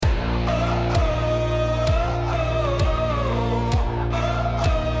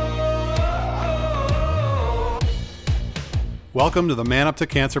Welcome to the Man Up to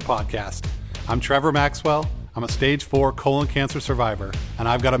Cancer podcast. I'm Trevor Maxwell. I'm a stage 4 colon cancer survivor, and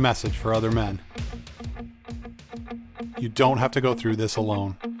I've got a message for other men. You don't have to go through this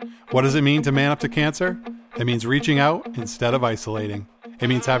alone. What does it mean to man up to cancer? It means reaching out instead of isolating. It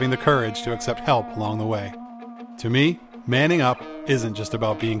means having the courage to accept help along the way. To me, manning up isn't just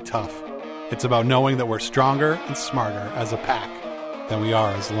about being tough. It's about knowing that we're stronger and smarter as a pack than we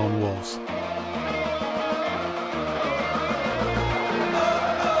are as lone wolves.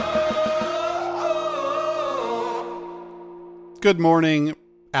 Good morning,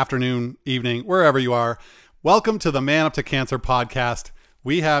 afternoon, evening, wherever you are. Welcome to the Man Up to Cancer podcast.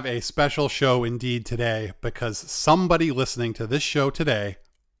 We have a special show indeed today because somebody listening to this show today,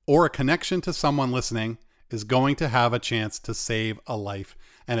 or a connection to someone listening, is going to have a chance to save a life,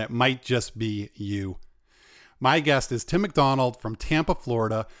 and it might just be you. My guest is Tim McDonald from Tampa,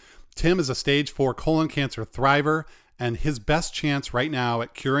 Florida. Tim is a stage 4 colon cancer thriver, and his best chance right now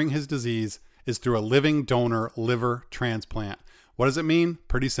at curing his disease is through a living donor liver transplant. What does it mean?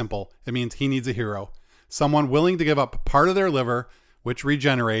 Pretty simple. It means he needs a hero. Someone willing to give up part of their liver, which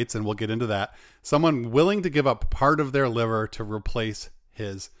regenerates, and we'll get into that. Someone willing to give up part of their liver to replace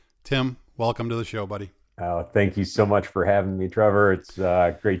his. Tim, welcome to the show, buddy. Thank you so much for having me, Trevor. It's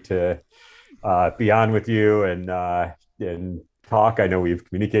great to be on with you and talk. I know we've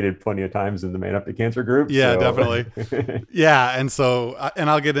communicated plenty of times in the Man Up to Cancer group. Yeah, so. Definitely. Yeah, and so and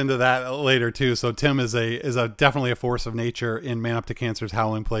I'll get into that later too. So Tim is definitely a force of nature in Man Up to Cancer's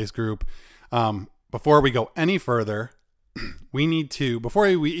Howling Place group. Before we go any further, we need to, before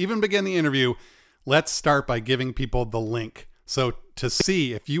we even begin the interview, let's start by giving people the link. So to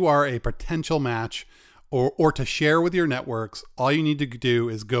see if you are a potential match or to share with your networks, all you need to do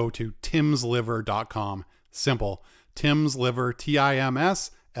is go to timsliver.com. Simple. Timsliver,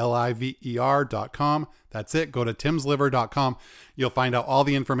 TIMSLIVER.com. That's it. Go to timsliver.com. You'll find out all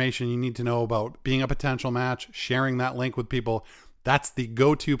the information you need to know about being a potential match, sharing that link with people. That's the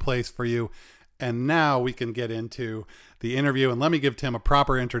go-to place for you. And now we can get into the interview. And let me give Tim a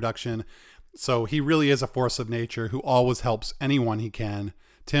proper introduction. So he really is a force of nature who always helps anyone he can.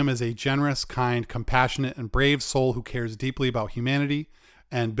 Tim is a generous, kind, compassionate, and brave soul who cares deeply about humanity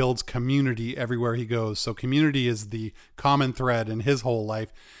and builds community everywhere he goes. So community is the common thread in his whole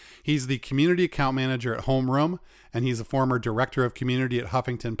life. He's the community account manager at Homeroom, and he's a former director of community at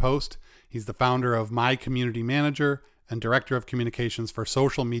Huffington Post. He's the founder of My Community Manager and director of communications for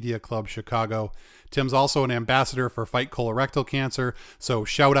Social Media Club Chicago. Tim's also an ambassador for Fight Colorectal Cancer. So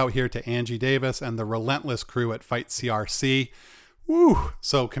shout out here to Angie Davis and the relentless crew at Fight CRC. Woo!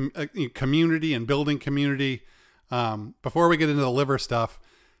 So community and building community. Before we get into the liver stuff,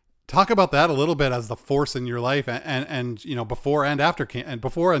 talk about that a little bit as the force in your life and you know, before and after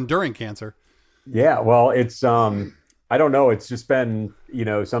before and during cancer. Yeah, well, it's I don't know, it's just been, you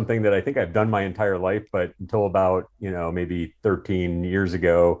know, something that I think I've done my entire life, but until about, you know, maybe 13 years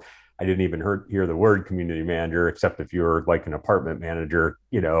ago, I didn't even hear the word community manager, except if you were like an apartment manager,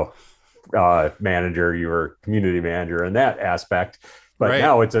 you know, manager, you were community manager in that aspect. But right.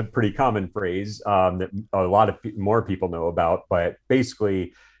 Now it's a pretty common phrase that a lot of more people know about. But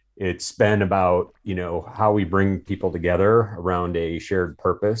basically, it's been about, you know, how we bring people together around a shared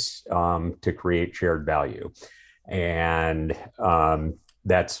purpose to create shared value. And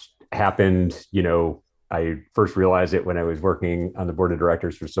that's happened, you know, I first realized it when I was working on the board of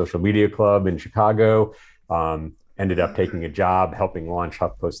directors for Social Media Club in Chicago. Ended up taking a job helping launch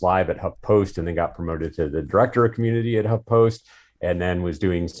HuffPost Live at HuffPost, and then got promoted to the director of community at HuffPost. And then was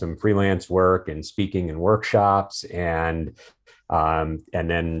doing some freelance work and speaking in workshops. And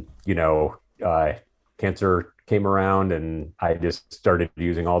then, you know, cancer came around, and I just started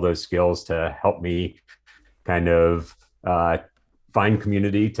using all those skills to help me kind of find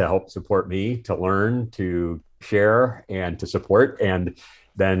community to help support me, to learn, to share, and to support. And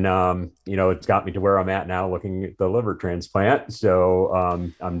then, you know, it's got me to where I'm at now, looking at the liver transplant. So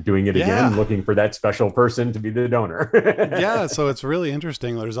I'm doing it again, looking for that special person to be the donor. Yeah. So it's really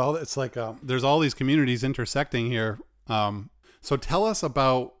interesting. There's all these communities intersecting here. So tell us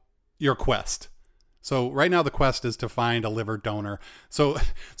about your quest. So right now the quest is to find a liver donor. So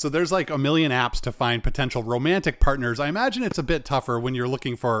there's like a million apps to find potential romantic partners. I imagine it's a bit tougher when you're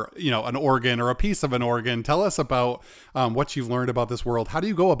looking for, you know, an organ or a piece of an organ. Tell us about what you've learned about this world. How do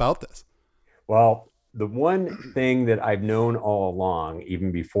you go about this? Well, the one thing that I've known all along,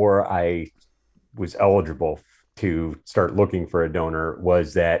 even before I was eligible to start looking for a donor,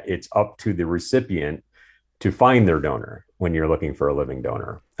 was that it's up to the recipient to find their donor. when you're looking for a living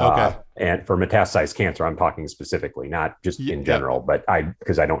donor. Okay. And for metastasized cancer, I'm talking specifically, not just in Yep. general, but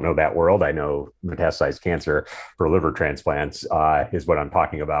because I don't know that world, I know metastasized cancer for liver transplants is what I'm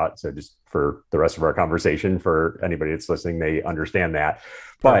talking about. So just for the rest of our conversation, for anybody that's listening, they understand that.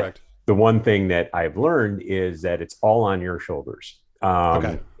 But Perfect. the one thing that I've learned is that it's all on your shoulders.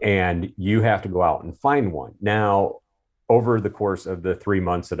 Okay. And you have to go out and find one. Now, over the course of the 3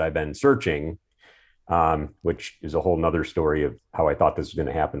 months that I've been searching, which is a whole nother story of how I thought this was going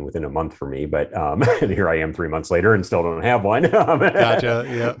to happen within a month for me. But here I am 3 months later and still don't have one. Gotcha.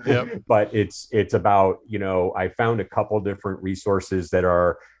 Yep. Yep. But it's about, I found a couple different resources that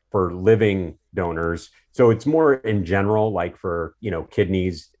are for living donors. So it's more in general, like for,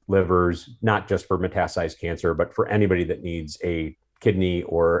 kidneys, livers, not just for metastasized cancer, but for anybody that needs a kidney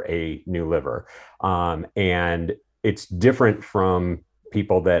or a new liver. And it's different from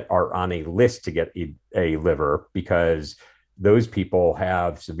people that are on a list to get a liver, because those people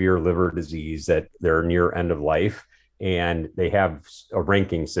have severe liver disease that they're near end of life, and they have a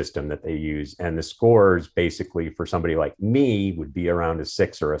ranking system that they use. And the scores basically for somebody like me would be around a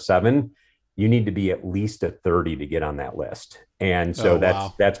 6 or a 7. You need to be at least a 30 to get on that list. And so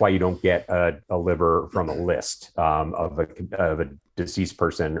that's why you don't get a liver from a list of a deceased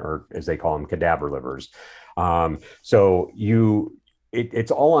person, or as they call them, cadaver livers. So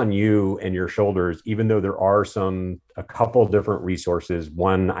it's all on you and your shoulders, even though there are a couple different resources.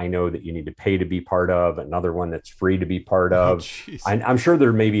 One I know that you need to pay to be part of, another one that's free to be part of. I'm sure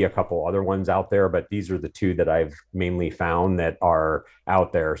there may be a couple other ones out there, but these are the two that I've mainly found that are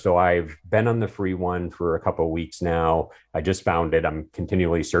out there. So I've been on the free one for a couple of weeks now. I just found it. I'm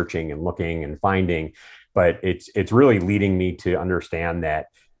continually searching and looking and finding, but it's really leading me to understand that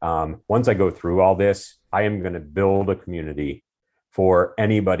once I go through all this, I am going to build a community for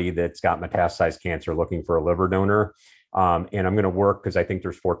anybody that's got metastasized cancer looking for a liver donor. And I'm going to work, because I think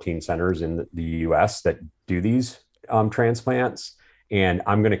there's 14 centers in the US that do these transplants. And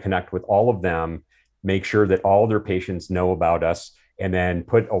I'm going to connect with all of them, make sure that all their patients know about us, and then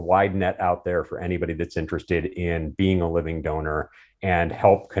put a wide net out there for anybody that's interested in being a living donor, and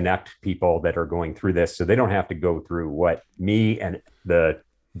help connect people that are going through this, so they don't have to go through what me and the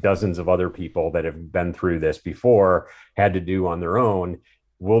dozens of other people that have been through this before had to do on their own.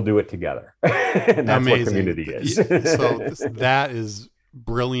 We'll do it together. And that's Amazing. what community is. So that is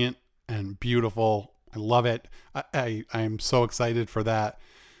brilliant and beautiful. I love it. I'm so excited for that.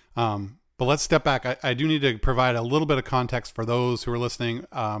 But let's step back. I do need to provide a little bit of context for those who are listening.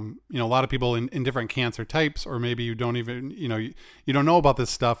 A lot of people in different cancer types, or maybe you don't even, you don't know about this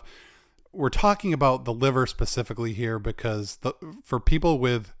stuff. We're talking about the liver specifically here because for people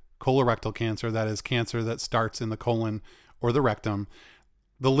with colorectal cancer, that is cancer that starts in the colon or the rectum,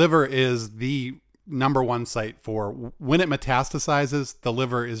 the liver is the number one site for when it metastasizes. The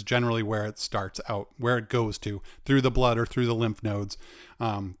liver is generally where it starts out, where it goes to through the blood or through the lymph nodes.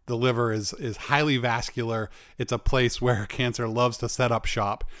 The liver is highly vascular. It's a place where cancer loves to set up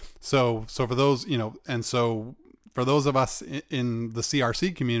shop. So for those, and so for those of us in the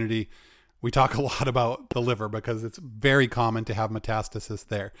CRC community, we talk a lot about the liver because it's very common to have metastasis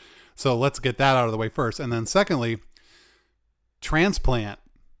there. So let's get that out of the way first. And then secondly, transplant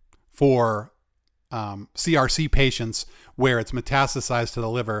for CRC patients where it's metastasized to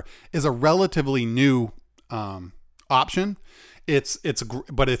the liver is a relatively new option.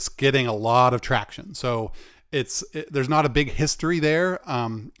 But it's getting a lot of traction. So there's not a big history there,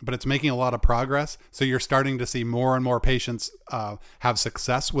 but it's making a lot of progress. So you're starting to see more and more patients have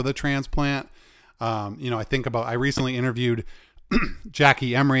success with a transplant. I recently interviewed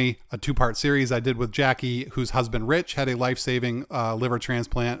Jackie Emery, a 2-part series I did with Jackie, whose husband Rich had a life-saving liver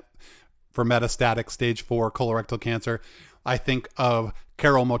transplant for metastatic stage 4 colorectal cancer. I think of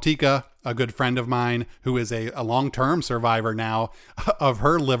Carol Motika, a good friend of mine, who is a long-term survivor now of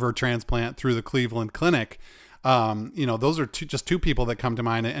her liver transplant through the Cleveland Clinic. Those are just two people that come to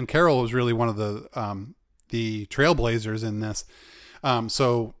mind. And Carol was really one of the trailblazers in this.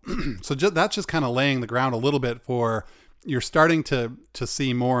 So that's just kind of laying the ground a little bit for, you're starting to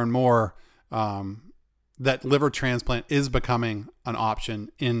see more and more that liver transplant is becoming an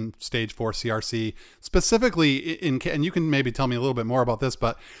option in stage 4 CRC, specifically and you can maybe tell me a little bit more about this,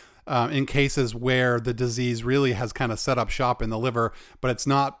 but in cases where the disease really has kind of set up shop in the liver, but it's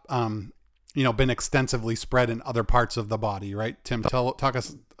not, been extensively spread in other parts of the body, right? Tim, talk to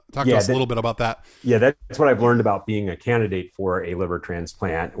us a little bit about that. Yeah, that's what I've learned about being a candidate for a liver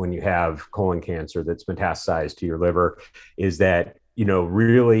transplant when you have colon cancer that's metastasized to your liver, is that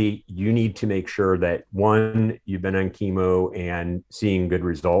really you need to make sure that, one, you've been on chemo and seeing good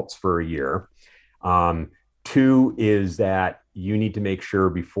results for a year. Two is that you need to make sure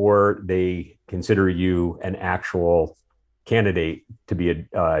before they consider you an actual candidate to be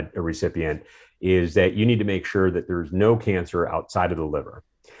a recipient, is that you need to make sure that there's no cancer outside of the liver.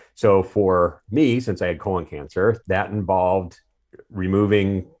 So for me, since I had colon cancer, that involved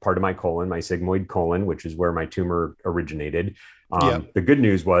removing part of my colon, my sigmoid colon, which is where my tumor originated. Yeah. The good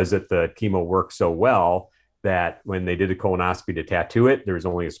news was that the chemo worked so well that when they did a colonoscopy to tattoo it, there was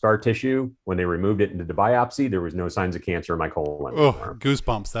only a scar tissue. When they removed it into the biopsy, there was no signs of cancer in my colon Oh, anymore.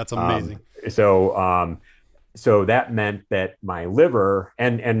 goosebumps. That's amazing. So that meant that my liver,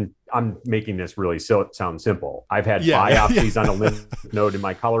 and I'm making this really sound simple. I've had biopsies on a lymph node in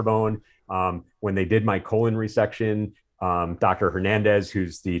my collarbone. When they did my colon resection, Dr. Hernandez,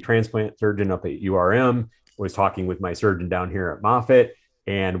 who's the transplant surgeon up at URM, was talking with my surgeon down here at Moffitt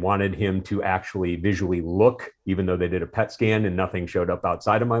and wanted him to actually visually look, even though they did a PET scan and nothing showed up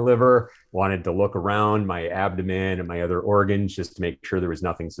outside of my liver, wanted to look around my abdomen and my other organs just to make sure there was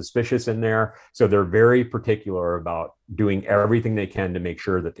nothing suspicious in there. So they're very particular about doing everything they can to make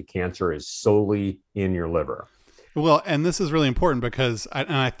sure that the cancer is solely in your liver. Well, and this is really important because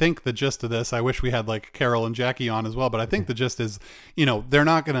I think the gist of this, I wish we had like Carol and Jackie on as well, but I think the gist is, they're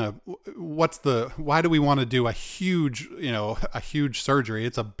not going to, why do we want to do a huge surgery?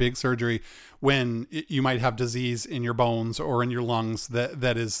 It's a big surgery when you might have disease in your bones or in your lungs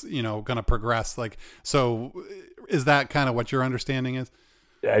that is, going to progress. So is that kind of what your understanding is?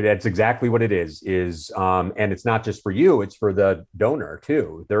 That's exactly what it is, and it's not just for you, it's for the donor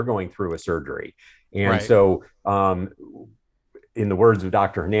too. They're going through a surgery. And right. So in the words of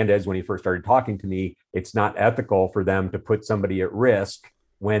Dr. Hernandez, when he first started talking to me, it's not ethical for them to put somebody at risk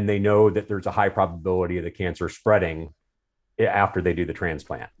when they know that there's a high probability of the cancer spreading after they do the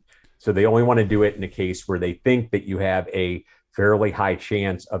transplant. So they only want to do it in a case where they think that you have a fairly high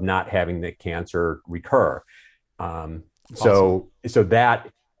chance of not having the cancer recur. Awesome. So that,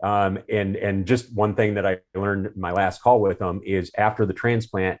 and just one thing that I learned in my last call with them is after the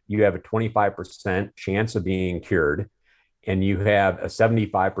transplant, you have a 25% chance of being cured, and you have a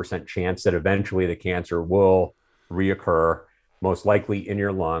 75% chance that eventually the cancer will reoccur, most likely in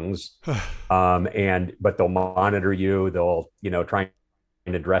your lungs. But they'll monitor you, they'll, try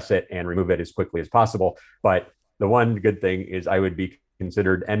and address it and remove it as quickly as possible. But the one good thing is I would be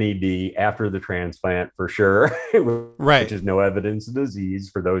considered NED after the transplant for sure, right? Which is no evidence of disease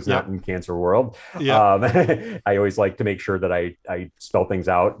for those not in cancer world. Yeah. I always like to make sure that I spell things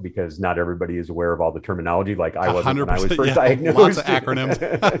out because not everybody is aware of all the terminology like I wasn't when I was first diagnosed. Lots of acronyms.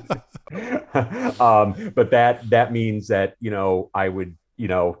 But that means that, I would,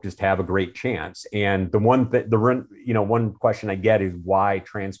 just have a great chance. And the one one question I get is why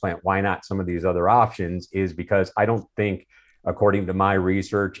transplant? Why not some of these other options? Is because I don't think, according to my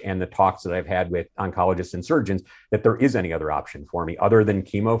research and the talks that I've had with oncologists and surgeons, that there is any other option for me other than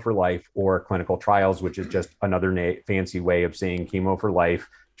chemo for life or clinical trials, which is just another fancy way of saying chemo for life,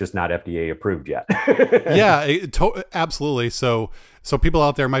 just not FDA approved yet. Yeah, absolutely. So people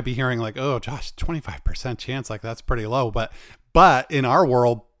out there might be hearing like, oh, Josh, 25% chance, like that's pretty low. But in our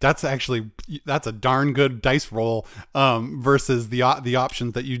world, that's a darn good dice roll versus the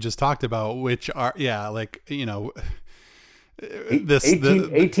options that you just talked about, which are,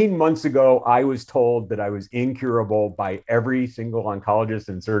 18 months ago, I was told that I was incurable by every single oncologist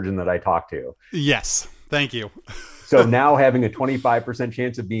and surgeon that I talked to. Yes. Thank you. So now having a 25%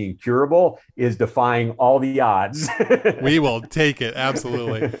 chance of being curable is defying all the odds. We will take it.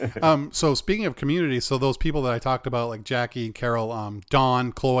 Absolutely. So speaking of community, so those people that I talked about, like Jackie, Carol,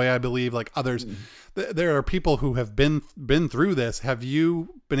 Dawn, Chloe, I believe, like others, there are people who have been through this. Have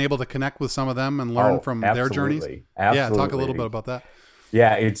you been able to connect with some of them and learn from their journeys? Absolutely. Yeah. Talk a little bit about that.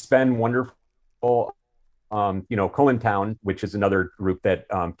 Yeah, it's been wonderful. Colon Town, which is another group that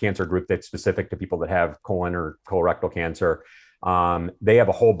cancer group that's specific to people that have colon or colorectal cancer. They have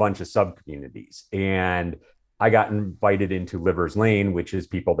a whole bunch of sub communities, and I got invited into Liver's Lane, which is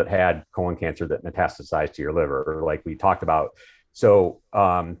people that had colon cancer that metastasized to your liver, like we talked about. So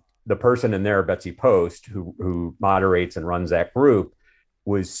the person in there, Betsy Post, who moderates and runs that group,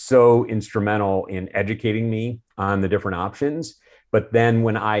 was so instrumental in educating me on the different options. But then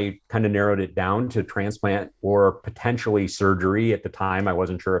when I kind of narrowed it down to transplant or potentially surgery at the time, I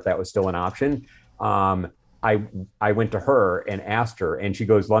wasn't sure if that was still an option. I went to her and asked her, and she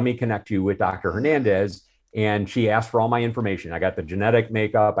goes, let me connect you with Dr. Hernandez. And she asked for all my information. I got the genetic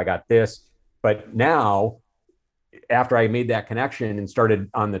makeup, I got this. But now, after I made that connection and started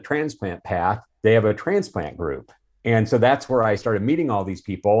on the transplant path, they have a transplant group. And so that's where I started meeting all these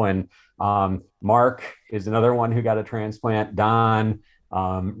people. And Mark is another one who got a transplant, Don,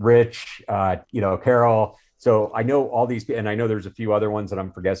 Rich, Carol. So I know all these, and I know there's a few other ones that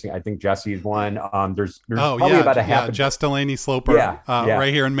I'm forgetting. I think Jesse's one. There's Oh probably yeah, about a yeah. half. Jess Delaney Sloper, Yeah.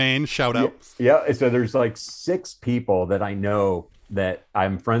 right here in Maine. Shout Yeah, out. yeah. So there's like 6 people that I know that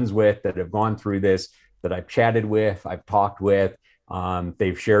I'm friends with that have gone through this, that I've chatted with, I've talked with.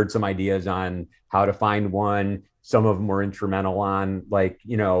 They've shared some ideas on how to find one. Some of them were instrumental on, like,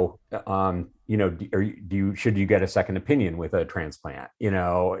 should you get a second opinion with a transplant?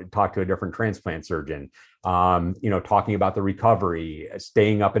 Talk to a different transplant surgeon. Talking about the recovery,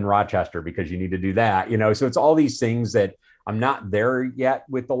 staying up in Rochester because you need to do that. So it's all these things that I'm not there yet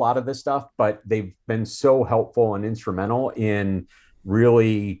with a lot of this stuff, but they've been so helpful and instrumental in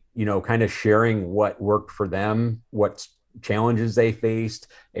really, kind of sharing what worked for them, what challenges they faced,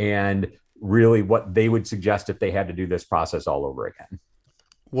 and really what they would suggest if they had to do this process all over again.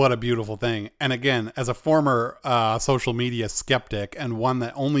 What a beautiful thing. And again, as a former social media skeptic and one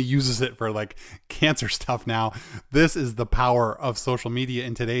that only uses it for like cancer stuff now, this is the power of social media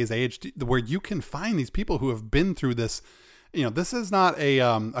in today's age, where you can find these people who have been through this. This is not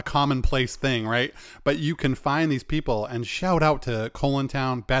a commonplace thing, right? But you can find these people, and shout out to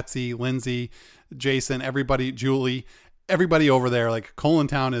Colintown, Betsy, Lindsay, Jason, everybody, Julie, everybody over there. Like,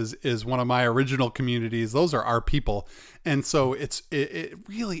 Colintown is one of my original communities. Those are our people. And so it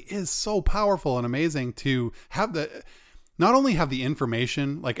really is so powerful and amazing to have not only have the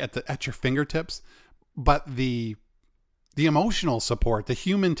information like at your fingertips, but the emotional support, the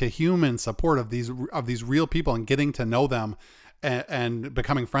human to human support of these real people, and getting to know them and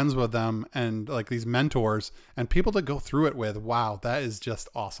becoming friends with them, and like these mentors and people to go through it with. Wow, that is just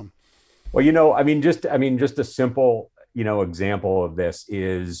awesome. Well, just a simple, example of this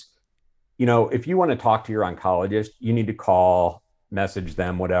is, if you want to talk to your oncologist, you need to call, message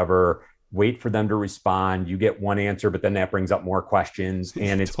them, whatever, wait for them to respond. You get one answer, but then that brings up more questions,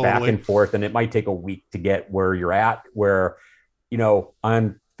 and it's Totally. back and forth, and it might take a week to get where you're at. Where,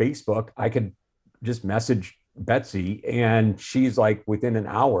 on Facebook, I could just message Betsy, and she's like within an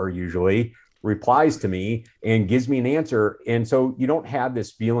hour usually replies to me and gives me an answer. And so you don't have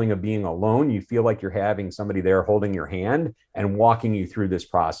this feeling of being alone. You feel like you're having somebody there holding your hand and walking you through this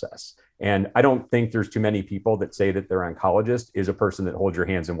process. And I don't think there's too many people that say that their oncologist is a person that holds your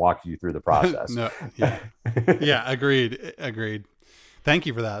hands and walks you through the process. No, yeah. Yeah, agreed. Thank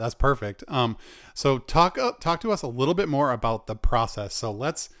you for that. That's perfect. So talk to us a little bit more about the process.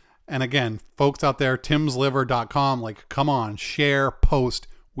 So and again, folks out there, timsliver.com, like, come on, share, post.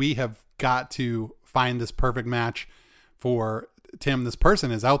 We have got to find this perfect match for Tim. This person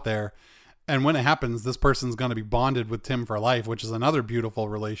is out there. And when it happens, this person's going to be bonded with Tim for life, which is another beautiful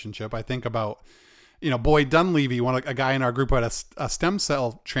relationship. I think about, Boyd Dunleavy, a guy in our group who had a stem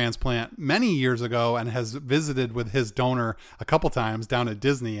cell transplant many years ago and has visited with his donor a couple times down at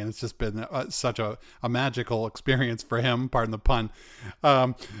Disney. And it's just been such a magical experience for him, pardon the pun.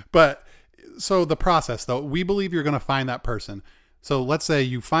 But so the process, though, we believe you're going to find that person. So let's say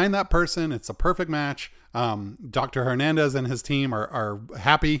you find that person, it's a perfect match. Dr. Hernandez and his team are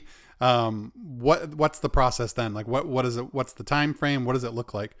happy. What's the process then? Like, what is it? What's the time frame? What does it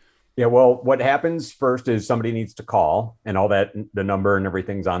look like? Yeah, well, what happens first is somebody needs to call, and all that, the number and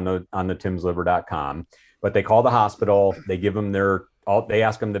everything's on the timsliver.com. But they call the hospital, they give them they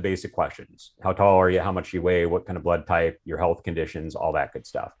ask them the basic questions. How tall are you? How much you weigh? What kind of blood type? Your health conditions, all that good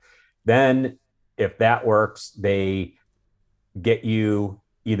stuff. Then if that works, they get you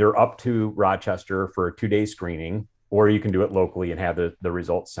either up to Rochester for a 2-day screening, or you can do it locally and have the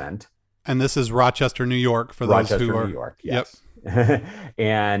results sent. And this is Rochester, New York, for those who are. New York, yes. Yep.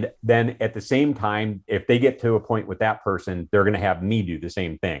 And then at the same time, if they get to a point with that person, they're going to have me do the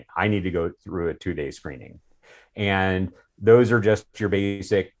same thing. I need to go through a 2-day screening. And those are just your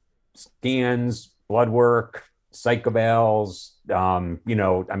basic scans, blood work, psych evals,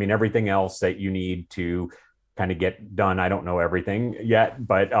 everything else that you need to kind of get done. I don't know everything yet,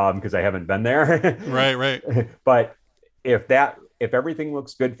 but because I haven't been there. Right. But if everything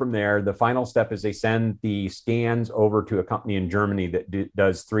looks good from there, the final step is they send the scans over to a company in Germany that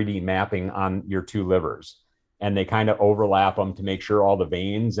does 3D mapping on your 2 livers. And they kind of overlap them to make sure all the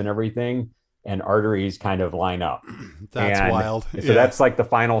veins and everything and arteries kind of line up. That's wild. So that's like the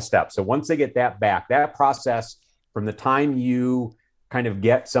final step. So once they get that back, that process from the time you kind of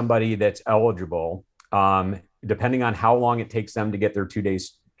get somebody that's eligible, depending on how long it takes them to get their 2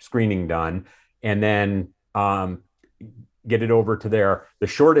 days screening done, and then get it over to there. The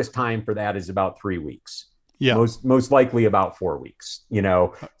shortest time for that is about 3 weeks. Yeah. Most likely about 4 weeks,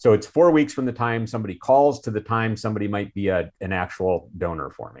 so it's 4 weeks from the time somebody calls to the time somebody might be an actual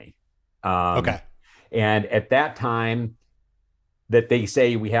donor for me. Okay. And at that time, that they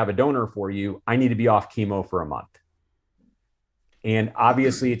say we have a donor for you, I need to be off chemo for a month. And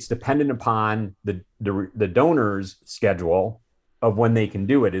obviously it's dependent upon the donor's schedule of when they can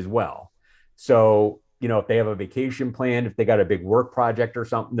do it as well. So, if they have a vacation planned, if they got a big work project or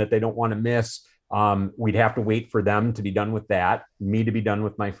something that they don't want to miss, we'd have to wait for them to be done with that, me to be done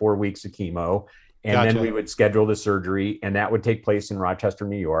with my 4 weeks of chemo. And Gotcha. then we would schedule the surgery, and that would take place in Rochester,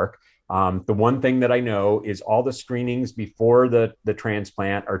 New York. The one thing that I know is all the screenings before the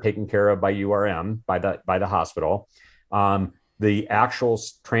transplant are taken care of by URM, by the hospital. The actual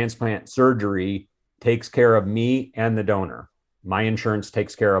transplant surgery takes care of me and the donor. My insurance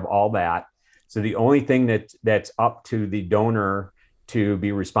takes care of all that. So the only thing that's up to the donor to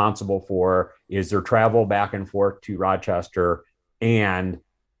be responsible for is their travel back and forth to Rochester and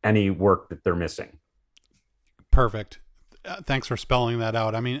any work that they're missing. Perfect. Thanks for spelling that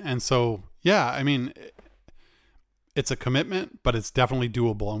out. It's a commitment, but it's definitely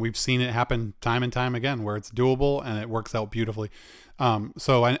doable. And we've seen it happen time and time again where it's doable and it works out beautifully.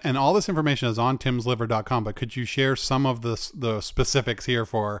 And all this information is on timsliver.com, but could you share some of the specifics here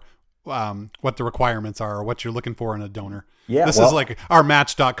for what the requirements are or what you're looking for in a donor? Yeah. This is like our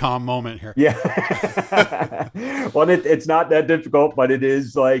match.com moment here. Yeah. Well, it's not that difficult, but it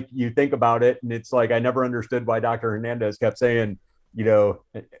is like you think about it. And it's like, I never understood why Dr. Hernandez kept saying, oh,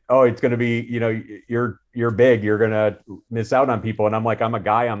 it's going to be, you're big, you're going to miss out on people. And I'm like, I'm a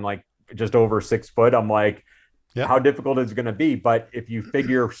guy, I'm like just over 6 foot. I'm like, yep. How difficult is it going to be? But if you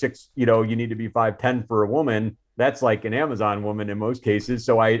figure you need to be 5'10" for a woman, that's like an Amazon woman in most cases.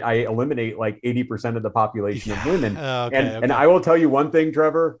 So I eliminate like 80% of the population of women. And I will tell you one thing,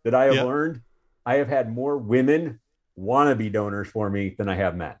 Trevor, that I have learned. I have had more women want to be donors for me than I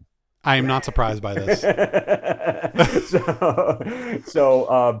have men. I am not surprised by this.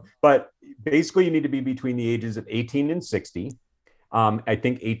 But basically you need to be between the ages of 18 and 60. I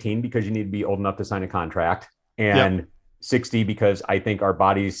think 18 because you need to be old enough to sign a contract, and 60 because I think our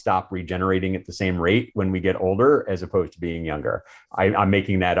bodies stop regenerating at the same rate when we get older as opposed to being younger. I'm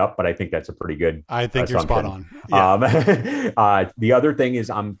making that up, but I think that's a pretty good I think assumption. You're spot on. Yeah. The other thing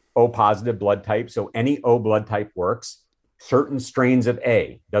is I'm O positive blood type. So any O blood type works. Certain strains of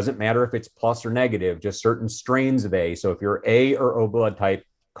A, doesn't matter if it's plus or negative, just certain strains of A. So if you're A or O blood type,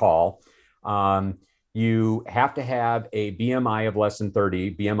 call. You have to have a BMI of less than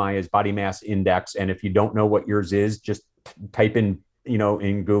 30. BMI is body mass index. And if you don't know what yours is, just type in,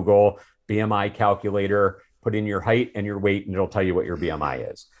 in Google BMI calculator, put in your height and your weight, and it'll tell you what your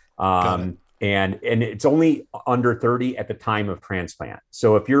BMI is. And it's only under 30 at the time of transplant.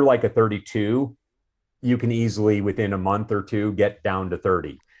 So if you're like a 32, you can easily within a month or two get down to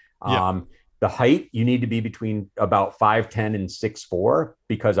 30. Yeah. The height, you need to be between about 5'10" and 6'4",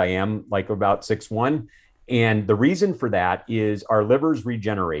 because I am like about 6'1". And the reason for that is our livers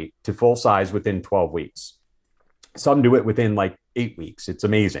regenerate to full size within 12 weeks. Some do it within like 8 weeks. It's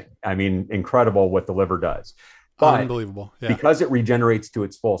amazing. I mean, incredible what the liver does. But unbelievable. Yeah. Because it regenerates to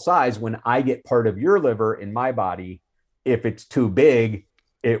its full size, when I get part of your liver in my body, if it's too big,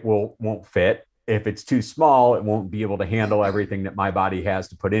 it won't fit. If it's too small, it won't be able to handle everything that my body has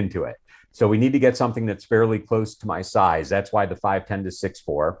to put into it. So we need to get something that's fairly close to my size. That's why the 5'10" to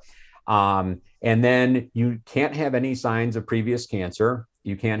 6'4". And then you can't have any signs of previous cancer.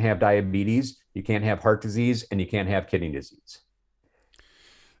 You can't have diabetes. You can't have heart disease, and you can't have kidney disease.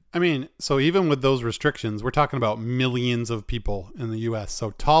 I mean, so even with those restrictions, we're talking about millions of people in the U.S.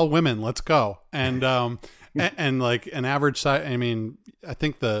 So tall women, let's go. And and like an average size, I mean, I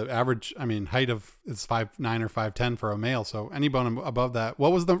think the average, height of is 5'9" or 5'10" for a male. So anyone above that.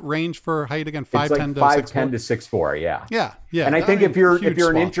 What was the range for height again? 5'10" to 6'4"? To 6'4", yeah. Yeah, yeah. And I think if you're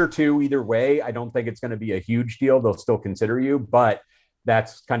an inch or two either way, I don't think it's going to be a huge deal. They'll still consider you, but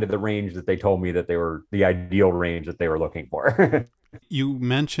that's kind of the range that they told me that they were the ideal range that they were looking for. You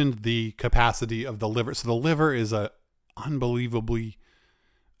mentioned the capacity of the liver. So the liver is a unbelievably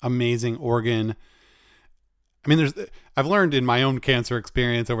amazing organ. I mean, I've learned in my own cancer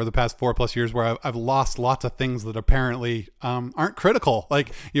experience over the past 4+ years where I've lost lots of things that apparently aren't critical.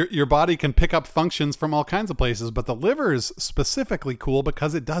 Like your body can pick up functions from all kinds of places, but the liver is specifically cool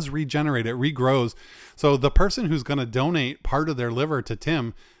because it does regenerate, it regrows. So the person who's going to donate part of their liver to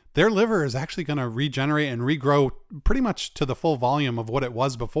Tim, their liver is actually going to regenerate and regrow pretty much to the full volume of what it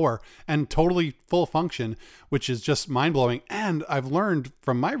was before and totally full function, which is just mind-blowing. And I've learned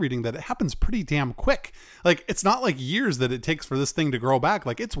from my reading that it happens pretty damn quick. Like, it's not like years that it takes for this thing to grow back.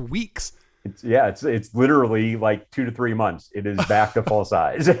 Like, it's weeks. It's literally like 2 to 3 months. It is back to full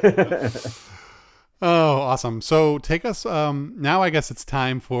size. Oh, awesome. So take us, now I guess it's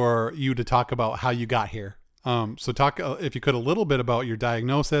time for you to talk about how you got here. So talk, if you could, a little bit about your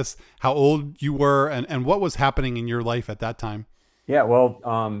diagnosis, how old you were, and what was happening in your life at that time. Yeah,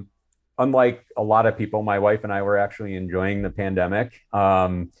 well, unlike a lot of people, my wife and I were actually enjoying the pandemic.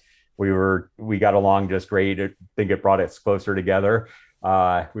 We got along just great. I think it brought us closer together.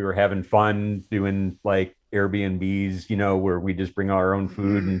 We were having fun doing like Airbnbs, where we just bring our own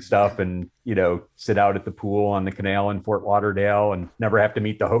food and stuff and, sit out at the pool on the canal in Fort Lauderdale and never have to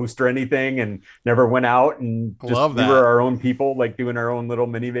meet the host or anything and never went out and just Love we were that. our own people, like doing our own little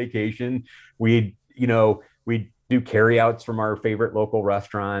mini vacation. We'd do carryouts from our favorite local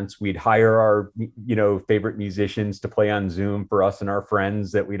restaurants. We'd hire our, favorite musicians to play on Zoom for us and our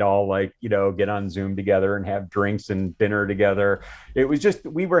friends that we'd all like, get on Zoom together and have drinks and dinner together. It was just,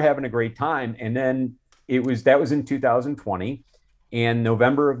 we were having a great time. And then that was in 2020. And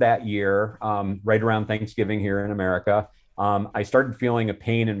November of that year, right around Thanksgiving here in America, I started feeling a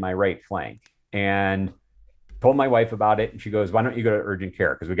pain in my right flank and told my wife about it. And she goes, "Why don't you go to urgent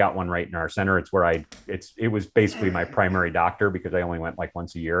care?" Because we got one right in our center. It's where it was basically my primary doctor because I only went like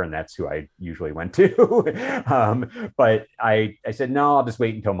once a year and that's who I usually went to. But I said, no, I'll just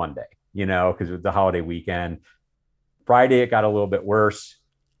wait until Monday, because it was the holiday weekend. Friday, it got a little bit worse.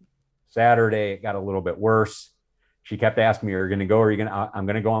 Saturday, it got a little bit worse. She kept asking me, "Are you going to go? Or are you going to?" "I'm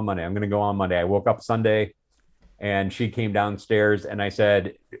going to go on Monday. I'm going to go on Monday." I woke up Sunday and she came downstairs and I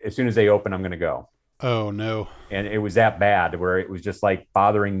said, "As soon as they open, I'm going to go." Oh no. And it was that bad where it was just like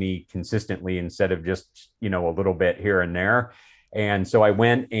bothering me consistently instead of just, a little bit here and there. And so I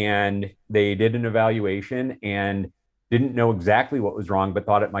went and they did an evaluation and didn't know exactly what was wrong, but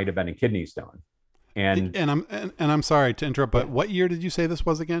thought it might have been a kidney stone. And I'm sorry to interrupt, but what year did you say this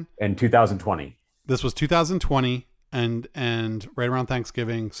was again? in 2020, This was 2020 and right around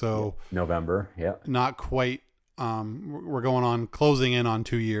Thanksgiving. So November. Yeah. not quite, we're going on closing in on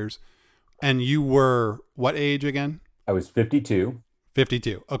 2 years. And you were what age again? I was 52.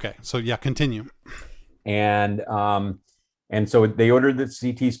 52. Okay. So yeah, continue. And so they ordered the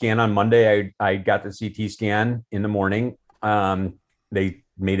CT scan on Monday. I got the CT scan in the morning. They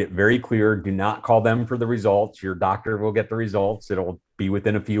made it very clear, do not call them for the results. Your doctor will get the results. It'll be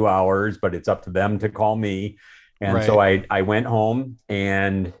within a few hours, but it's up to them to call me. And Right. so I went home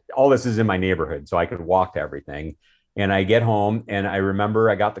and all this is in my neighborhood, so I could walk to everything. And I get home and I remember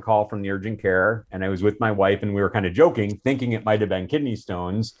I got the call from the urgent care and I was with my wife and we were kind of joking, thinking it might have been kidney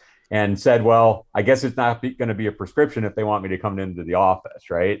stones and said, well, I guess it's not going to be a prescription if they want me to come into the office.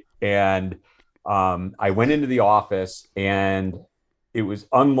 Right. And I went into the office and it was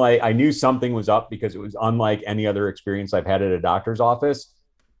unlike, I knew something was up because it was unlike any other experience I've had at a doctor's office.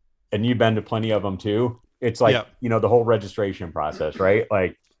 And you've been to plenty of them too. It's like, Yep. the whole registration process, right?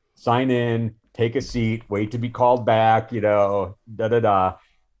 Like sign in, take a seat, wait to be called back,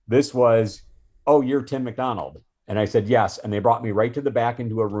 This was, "Oh, you're Tim McDonald." And I said, "Yes." And they brought me right to the back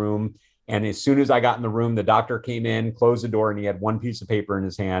into a room. And as soon as I got in the room, the doctor came in, closed the door, and he had one piece of paper in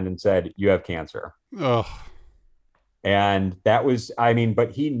his hand and said, "You have cancer." Oh, And that was,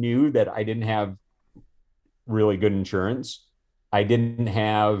 but he knew that I didn't have really good insurance. I didn't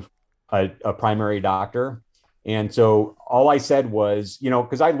have a primary doctor. And so all I said was,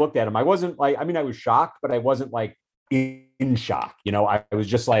 because I looked at him, I wasn't like, I was shocked, but I wasn't like in shock. I was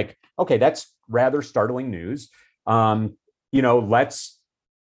just like, okay, that's rather startling news. Let's,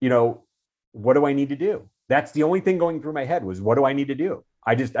 what do I need to do? That's the only thing going through my head was, what do I need to do?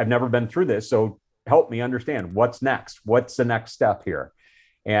 I've never been through this. So help me understand what's next. What's the next step here?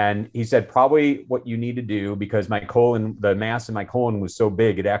 And he said, probably what you need to do, because my colon, the mass in my colon was so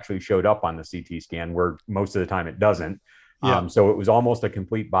big, it actually showed up on the CT scan where most of the time it doesn't. yeah. So it was almost a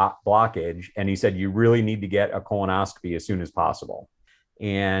complete blockage. And he said, you really need to get a colonoscopy as soon as possible.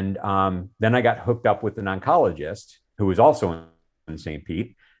 And then I got hooked up with an oncologist who was also in St.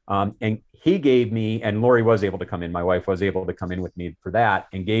 Pete. And he gave me, and Lori was able to come in, my wife was able to come in with me for that,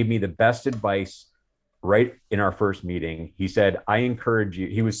 and gave me the best advice right in our first meeting. He said, I encourage you,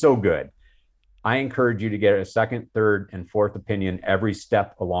 he was so good. I encourage you to get a second, third, and fourth opinion every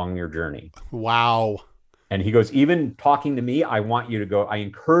step along your journey. Wow. And he goes, even talking to me, I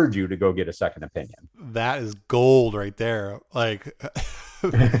encourage you to go get a second opinion. That is gold right there. Like,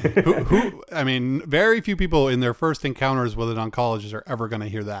 very few people in their first encounters with an oncologist are ever going to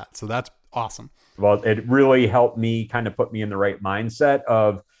hear that. So that's awesome. Well, it really helped me kind of put me in the right mindset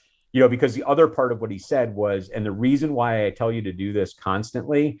of, because the other part of what he said was, and the reason why I tell you to do this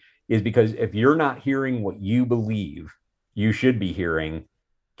constantly is because if you're not hearing what you believe you should be hearing,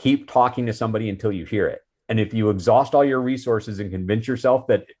 keep talking to somebody until you hear it. And if you exhaust all your resources and convince yourself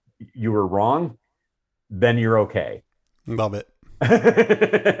that you were wrong, then you're okay. Love it.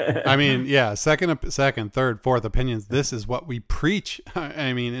 I mean, yeah, second, third, fourth opinions. This is what we preach.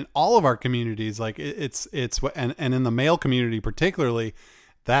 I mean, in all of our communities, like it's what, and in the male community particularly,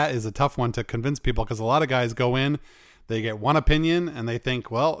 that is a tough one to convince people, because a lot of guys go in, they get one opinion and they think,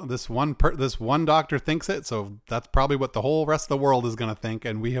 well, this one doctor thinks it, so that's probably what the whole rest of the world is going to think.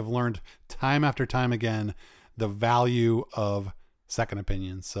 And we have learned time after time again the value of second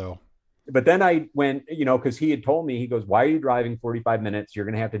opinions. So. But then I went, because he had told me, he goes, why are you driving 45 minutes? You're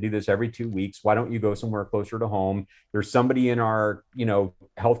going to have to do this every 2 weeks. Why don't you go somewhere closer to home? There's somebody in our,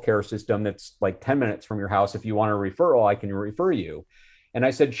 healthcare system that's like 10 minutes from your house. If you want a referral, I can refer you. And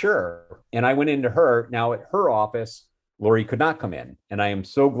I said, sure. And I went into her. Now at her office, Lori could not come in. And I am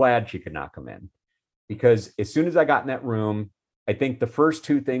so glad she could not come in, because as soon as I got in that room, I think the first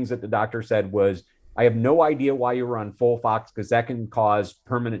two things that the doctor said was, I have no idea why you were on FOLFOX, because that can cause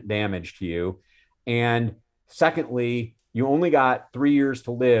permanent damage to you. And secondly, you only got 3 years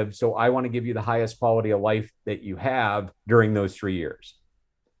to live. So I want to give you the highest quality of life that you have during those 3 years.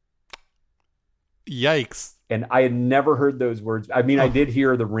 Yikes. And I had never heard those words. I mean, I did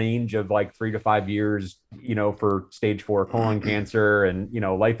hear the range of like 3 to 5 years, for stage 4 colon cancer and,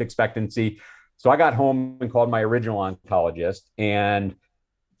 life expectancy. So I got home and called my original oncologist and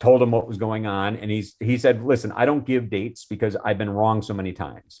told him what was going on. And he said, listen, I don't give dates because I've been wrong so many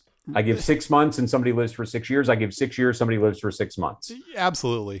times. I give 6 months and somebody lives for 6 years. I give 6 years, somebody lives for 6 months.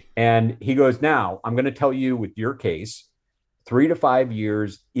 Absolutely. And he goes, now I'm going to tell you with your case, 3 to 5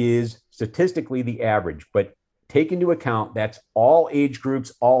 years is statistically the average, but take into account that's all age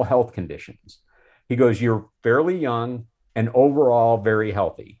groups, all health conditions. He goes, you're fairly young and overall very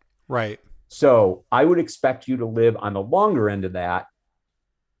healthy. Right. So I would expect you to live on the longer end of that.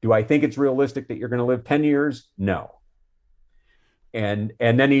 Do I think it's realistic that you're going to live 10 years? No. And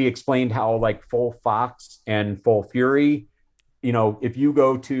then he explained how like FOLFOX and FOLFIRI, if you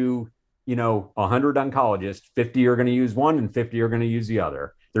go to, 100 oncologists, 50 are going to use one and 50 are going to use the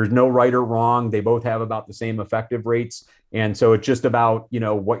other. There's no right or wrong. They both have about the same effective rates. And so it's just about,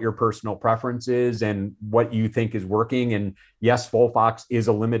 what your personal preference is and what you think is working. And yes, FOLFOX is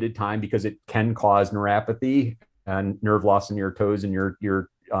a limited time because it can cause neuropathy and nerve loss in your toes and your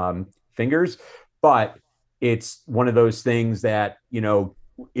fingers, but it's one of those things that,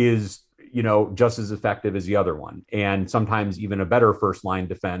 is, just as effective as the other one. And sometimes even a better first line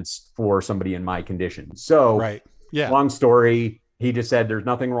defense for somebody in my condition. So right. Yeah. Long story. He just said, there's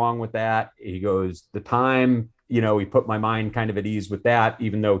nothing wrong with that. He goes, the time, he put my mind kind of at ease with that,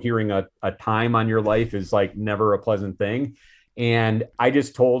 even though hearing a time on your life is like never a pleasant thing. And I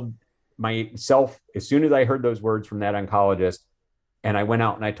just told myself, as soon as I heard those words from that oncologist, and I went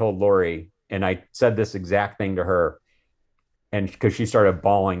out and I told Lori, and I said this exact thing to her, and because she started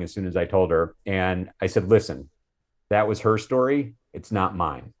bawling as soon as I told her. And I said, listen, that was her story. It's not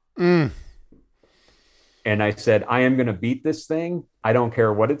mine. And I said, I am going to beat this thing. I don't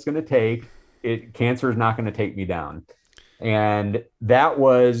care what it's going to take. Cancer is not going to take me down. And that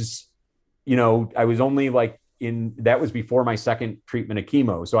was, I was only like that was before my second treatment of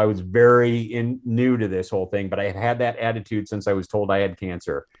chemo. So I was very new to this whole thing, but I had that attitude since I was told I had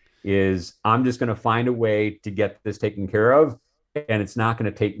cancer, is I'm just going to find a way to get this taken care of, and it's not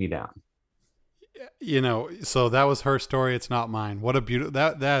going to take me down. So that was her story. It's not mine. What a beautiful,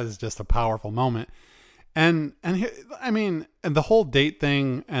 that is just a powerful moment. And I mean, and the whole date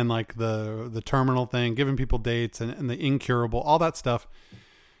thing and like the terminal thing, giving people dates and the incurable, all that stuff.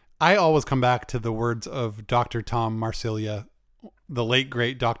 I always come back to the words of Dr. Tom Marsilia, the late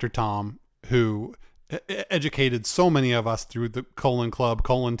great Dr. Tom, who educated so many of us through the Colon Club,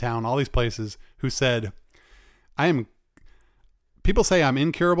 Colon Town, all these places, who said, people say I'm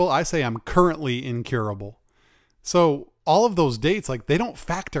incurable. I say I'm currently incurable. So all of those dates, like they don't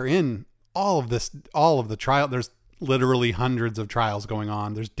factor in all of the trial. There's literally hundreds of trials going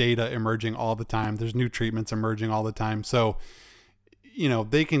on. There's data emerging all the time. There's new treatments emerging all the time. So,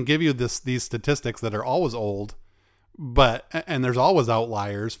 they can give you these statistics that are always old, and there's always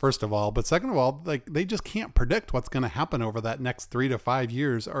outliers, first of all, but second of all, like they just can't predict what's going to happen over that next 3 to 5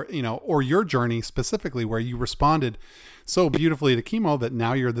 years, or your journey specifically, where you responded so beautifully to chemo that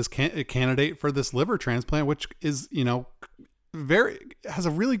now you're this candidate for this liver transplant, which is, has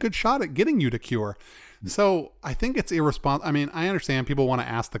a really good shot at getting you to cure. So I think it's irresponsible. I mean, I understand people want to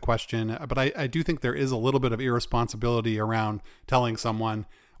ask the question, but I do think there is a little bit of irresponsibility around telling someone,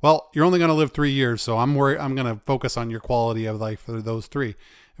 well, you're only going to live 3 years, so I'm going to focus on your quality of life for those 3. It'd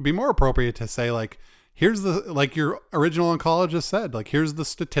be more appropriate to say, like, here's like your original oncologist said, like, here's the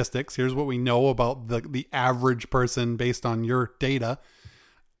statistics. Here's what we know about the average person based on your data,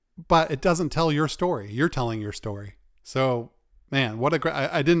 but it doesn't tell your story. You're telling your story. So Man, what a great,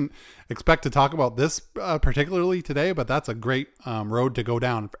 I didn't expect to talk about this particularly today, but that's a great road to go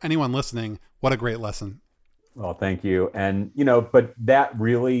down. For anyone listening, what a great lesson. Well, thank you. And, you know, but that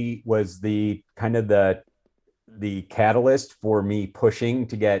really was the kind of the catalyst for me pushing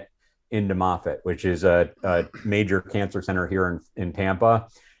to get into Moffitt, which is a major cancer center here in Tampa.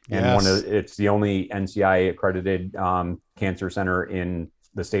 And Yes. it's the only NCI accredited cancer center in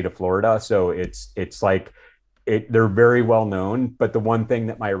the state of Florida. So it's like they're very well known. But the one thing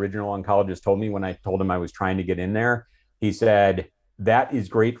that my original oncologist told me when I told him I was trying to get in there, he said, that is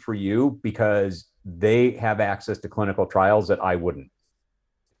great for you because they have access to clinical trials that I wouldn't.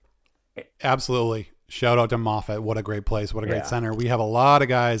 Absolutely. Shout out to Moffitt. What a great place. What a great center. We have a lot of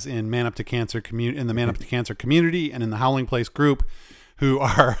guys in Man Up to Cancer in the Man Up to Cancer community and in the Howling Place group who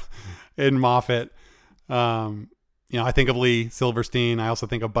are in Moffitt. I think of Lee Silverstein. I also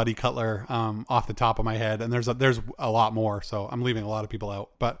think of Buddy Cutler off the top of my head. And there's a lot more. So I'm leaving a lot of people out.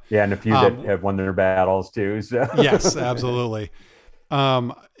 But yeah, and a few that have won their battles too. So. Yes, absolutely.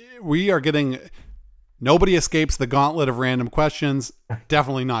 We are getting... Nobody escapes the gauntlet of random questions.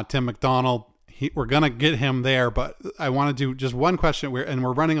 Definitely not Tim McDonald. We're going to get him there, but I want to do just one question.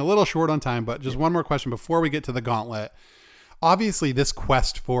 We're running a little short on time, but just one more question before we get to the gauntlet. Obviously, this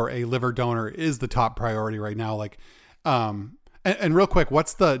quest for a liver donor is the top priority right now. Like, and real quick,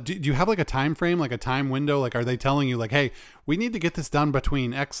 do you have like a time frame, like a time window? Like, are they telling you like, hey, we need to get this done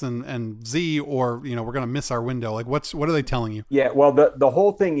between X and Z, or, we're going to miss our window? Like, what are they telling you? Yeah, well, the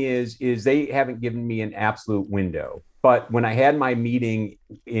whole thing is they haven't given me an absolute window. But when I had my meeting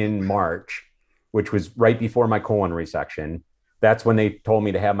in March, which was right before my colon resection, that's when they told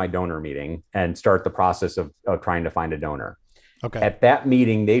me to have my donor meeting and start the process of trying to find a donor. Okay. At that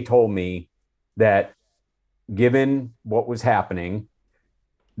meeting, they told me that given what was happening,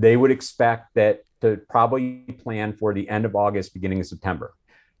 they would expect that to probably plan for the end of August, beginning of September.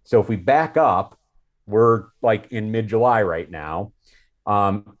 So if we back up, we're like in mid-July right now.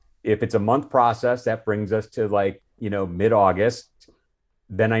 If it's a month process, that brings us to like, mid-August.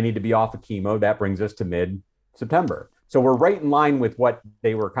 Then I need to be off of chemo. That brings us to mid-September. So we're right in line with what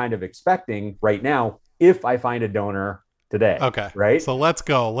they were kind of expecting right now if I find a donor today. Okay. Right. So let's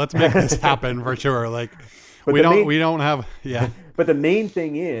go. Let's make this happen for sure. Like we don't have. Yeah. But the main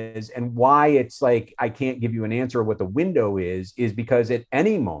thing is, and why it's like I can't give you an answer what the window is because at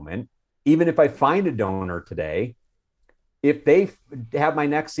any moment, even if I find a donor today, if they have my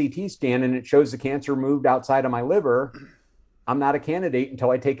next CT scan and it shows the cancer moved outside of my liver, I'm not a candidate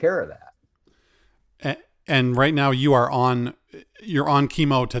until I take care of that. And right now you're on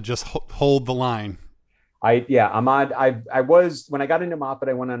chemo to just hold the line. I'm on. I was, when I got into Moffitt,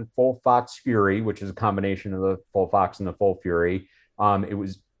 I went on FOLFOX Fury, which is a combination of the FOLFOX and the FOLFury. It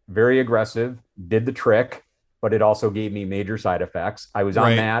was very aggressive, did the trick, but it also gave me major side effects. I was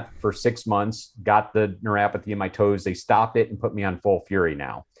on that for 6 months, got the neuropathy in my toes. They stopped it and put me on FOLFury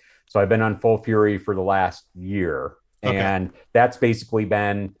now. So I've been on FOLFury for the last year. Okay. And that's basically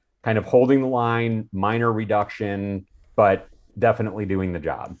been kind of holding the line, minor reduction, but definitely doing the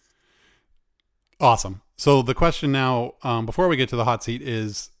job. Awesome. So the question now, before we get to the hot seat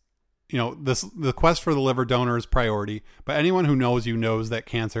is, the quest for the liver donor is priority, but anyone who knows you knows that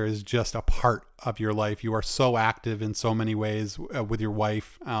cancer is just a part of your life. You are so active in so many ways with your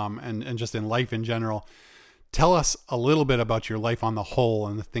wife and just in life in general. Tell us a little bit about your life on the whole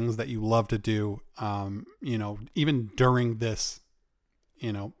and the things that you love to do, even during this,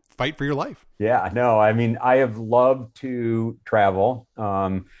 fight for your life. Yeah, no, I mean, I have loved to travel.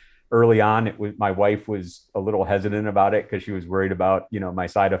 Early on, my wife was a little hesitant about it because she was worried about, my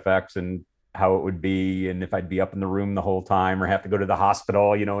side effects and how it would be, and if I'd be up in the room the whole time or have to go to the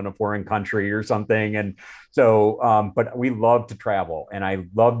hospital, in a foreign country or something. And so, but we love to travel, and I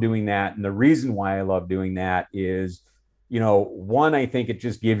love doing that. And the reason why I love doing that is, one, I think it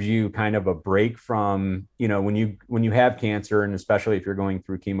just gives you kind of a break from, when you have cancer, and especially if you're going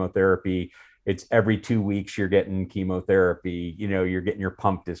through chemotherapy, it's every 2 weeks you're getting chemotherapy, you're getting your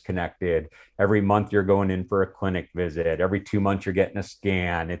pump disconnected. Every month you're going in for a clinic visit. Every 2 months you're getting a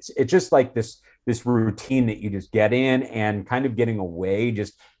scan. It's just like this routine that you just get in, and kind of getting away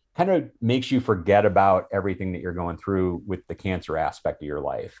just kind of makes you forget about everything that you're going through with the cancer aspect of your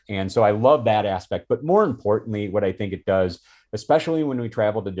life. And so I love that aspect. But more importantly, what I think it does, especially when we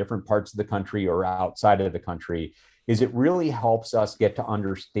travel to different parts of the country or outside of the country, is it really helps us get to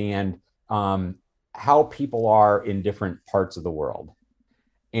understand how people are in different parts of the world,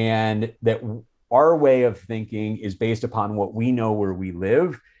 and that our way of thinking is based upon what we know where we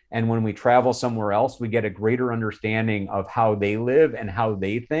live. And when we travel somewhere else, we get a greater understanding of how they live and how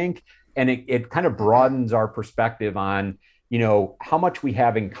they think. And it kind of broadens our perspective on how much we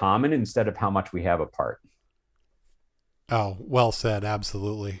have in common instead of how much we have apart. Oh, well said.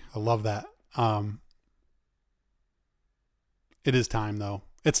 Absolutely. I love that. It is time though.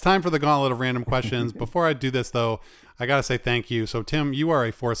 It's time for the gauntlet of random questions. Before I do this though, I got to say thank you. So Tim, you are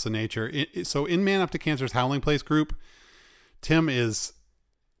a force of nature. So in Man Up to Cancer's Howling Place group, Tim is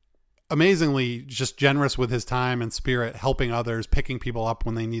amazingly just generous with his time and spirit, helping others, picking people up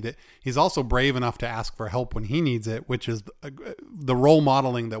when they need it. He's also brave enough to ask for help when he needs it, which is the role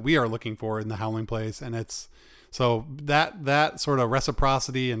modeling that we are looking for in the Howling Place. And it's so that sort of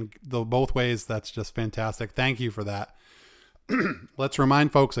reciprocity and the both ways, that's just fantastic. Thank you for that. Let's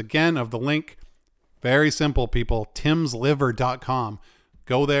remind folks again of the link. Very simple, people. timsliver.com.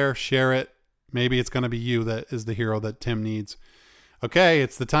 Go there, share it. Maybe it's going to be you that is the hero that Tim needs. Okay,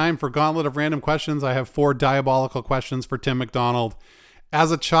 it's the time for Gauntlet of Random Questions. I have 4 diabolical questions for Tim McDonald.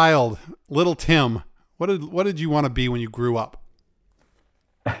 As a child, little Tim, what did you want to be when you grew up?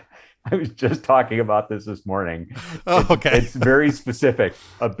 I was just talking about this morning. Oh, okay. It's very specific.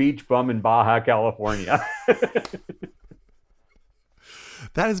 A beach bum in Baja, California.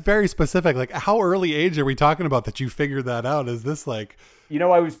 That is very specific. Like, how early age are we talking about that you figured that out? Is this like...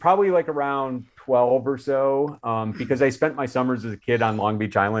 I was probably like around 12 or so, because I spent my summers as a kid on Long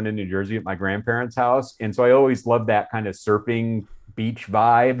Beach Island in New Jersey at my grandparents' house. And so I always loved that kind of surfing beach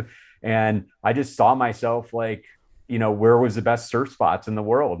vibe. And I just saw myself like, where was the best surf spots in the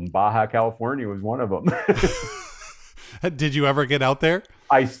world? And Baja, California was one of them. Did you ever get out there?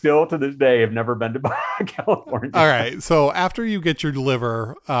 I still to this day have never been to Baja, California. All right. So after you get your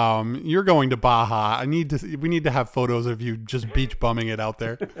liver, you're going to Baja. We need to have photos of you just beach bumming it out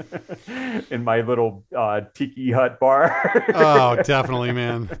there. In my little tiki hut bar. Oh, definitely,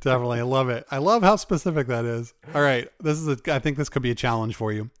 man. Definitely. I love it. I love how specific that is. All right. I think this could be a challenge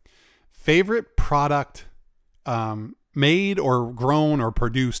for you. Favorite product made or grown or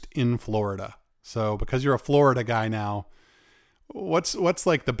produced in Florida. So because you're a Florida guy now, what's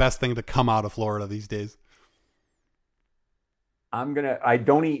like the best thing to come out of Florida these days? I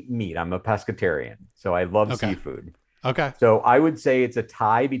don't eat meat. I'm a pescatarian. So I love seafood. Okay. So I would say it's a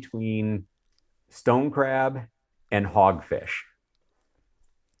tie between stone crab and hogfish.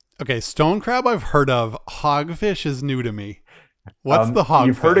 Okay. Stone crab I've heard of. Hogfish is new to me. What's the hogfish?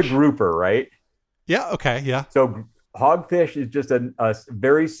 You've heard of grouper, right? Yeah. Okay. Yeah. So hogfish is just a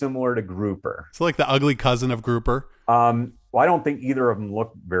very similar to grouper. So like the ugly cousin of grouper. Well, I don't think either of them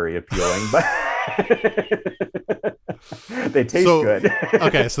look very appealing, but they taste good.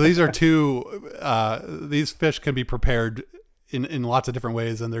 Okay, so these are these fish can be prepared in lots of different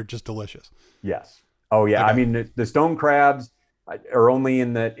ways, and they're just delicious. Yes. Oh yeah. Okay. I mean, the stone crabs are only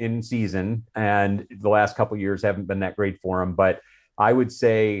in season, and the last couple of years haven't been that great for them. But I would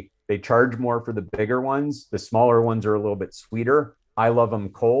say they charge more for the bigger ones. The smaller ones are a little bit sweeter. I love them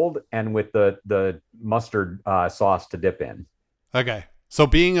cold and with the mustard sauce to dip in. Okay. So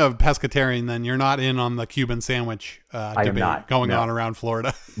being a pescatarian, then you're not in on the Cuban sandwich debate going on around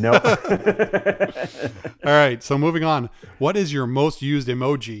Florida. No. All right. So moving on. What is your most used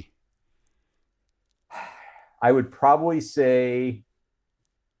emoji? I would probably say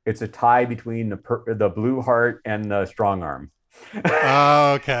it's a tie between the blue heart and the strong arm.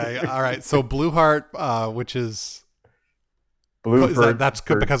 Okay. All right. So blue heart, which is... Blue that's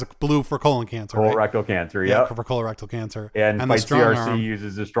good because it's blue for colon cancer, colorectal right? cancer, yeah, for colorectal cancer. And my CRC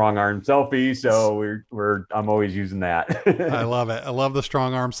uses a strong arm selfie, so I'm always using that. I love it. I love the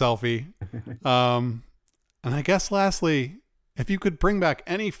strong arm selfie. And I guess lastly, if you could bring back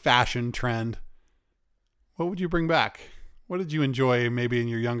any fashion trend, what would you bring back? What did you enjoy maybe in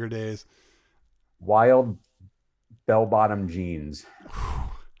your younger days? Wild bell-bottom jeans.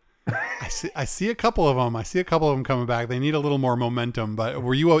 I see a couple of them. I see a couple of them coming back. They need a little more momentum. But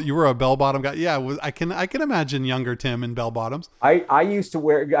you were a bell bottom guy? Yeah, I can imagine younger Tim in bell bottoms. I used to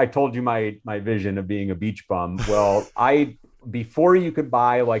wear. I told you my vision of being a beach bum. Well, before you could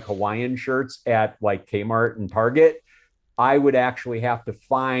buy like Hawaiian shirts at like Kmart and Target, I would actually have to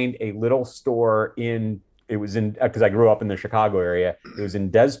find a little store because I grew up in the Chicago area. It was in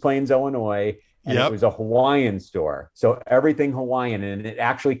Des Plaines, Illinois. And It was a Hawaiian store. So everything Hawaiian, and it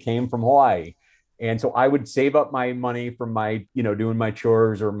actually came from Hawaii. And so I would save up my money from my, doing my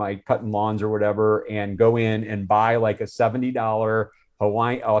chores or my cutting lawns or whatever, and go in and buy like a $70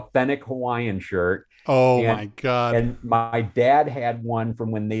 authentic Hawaiian shirt. Oh my God. And my dad had one from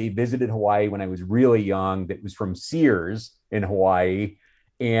when they visited Hawaii when I was really young that was from Sears in Hawaii.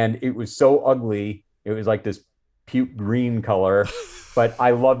 And it was so ugly. It was like this puke green color. But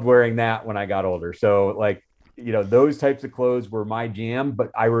I loved wearing that when I got older. So like, those types of clothes were my jam.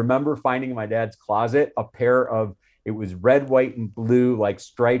 But I remember finding in my dad's closet a pair of It was red, white, and blue, like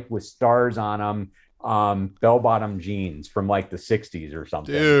striped with stars on them, bell-bottom jeans from like the 60s or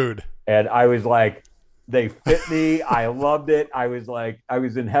something. Dude. And I was like, they fit me. I loved it. I was like, I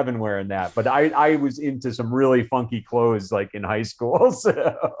was in heaven wearing that. But I was into some really funky clothes like in high school.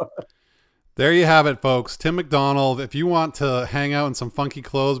 So there you have it, folks. Tim McDonald. If you want to hang out in some funky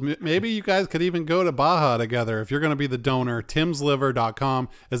clothes, maybe you guys could even go to Baja together. If you're going to be the donor, timsliver.com.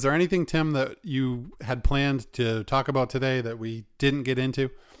 Is there anything, Tim, that you had planned to talk about today that we didn't get into?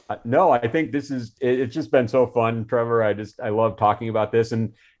 No, I think it's just been so fun, Trevor. I love talking about this.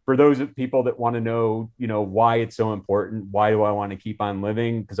 And for those people that want to know, why it's so important, why do I want to keep on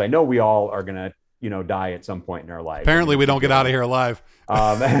living? Because I know we all are going to, die at some point in our life. Apparently we don't get out of here alive.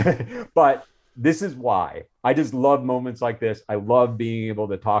 But this is why. I just love moments like this. I love being able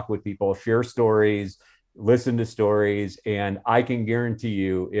to talk with people, share stories, listen to stories. And I can guarantee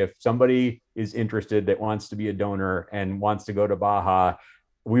you, if somebody is interested that wants to be a donor and wants to go to Baja,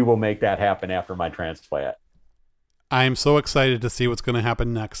 we will make that happen after my transplant. I am so excited to see what's going to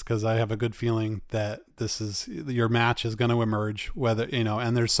happen next, because I have a good feeling that your match is going to emerge, whether,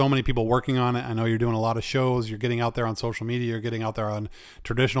 and there's so many people working on it. I know you're doing a lot of shows, you're getting out there on social media, you're getting out there on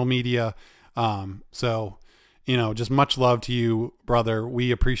traditional media. So, just much love to you, brother.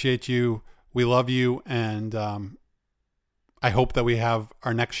 We appreciate you. We love you. And, I hope that we have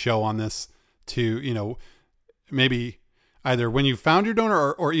our next show on this to, maybe either when you found your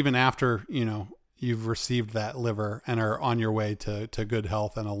donor or even after, you've received that liver and are on your way to good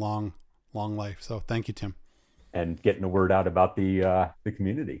health and a long life. So thank you, Tim. And getting the word out about the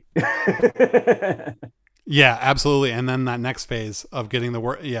community. Yeah, absolutely. And then that next phase of getting the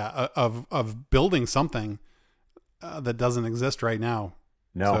word, of building something that doesn't exist right now.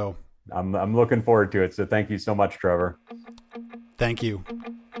 No, so, I'm looking forward to it. So thank you so much, Trevor. Thank you.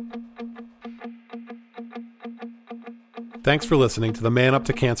 Thanks for listening to the Man Up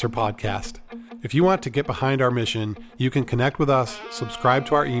to Cancer podcast. If you want to get behind our mission, you can connect with us, subscribe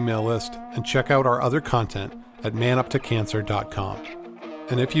to our email list, and check out our other content at manuptocancer.com.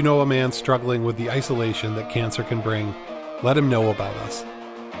 And if you know a man struggling with the isolation that cancer can bring, let him know about us.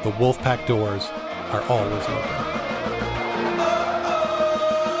 The Wolfpack doors are always open.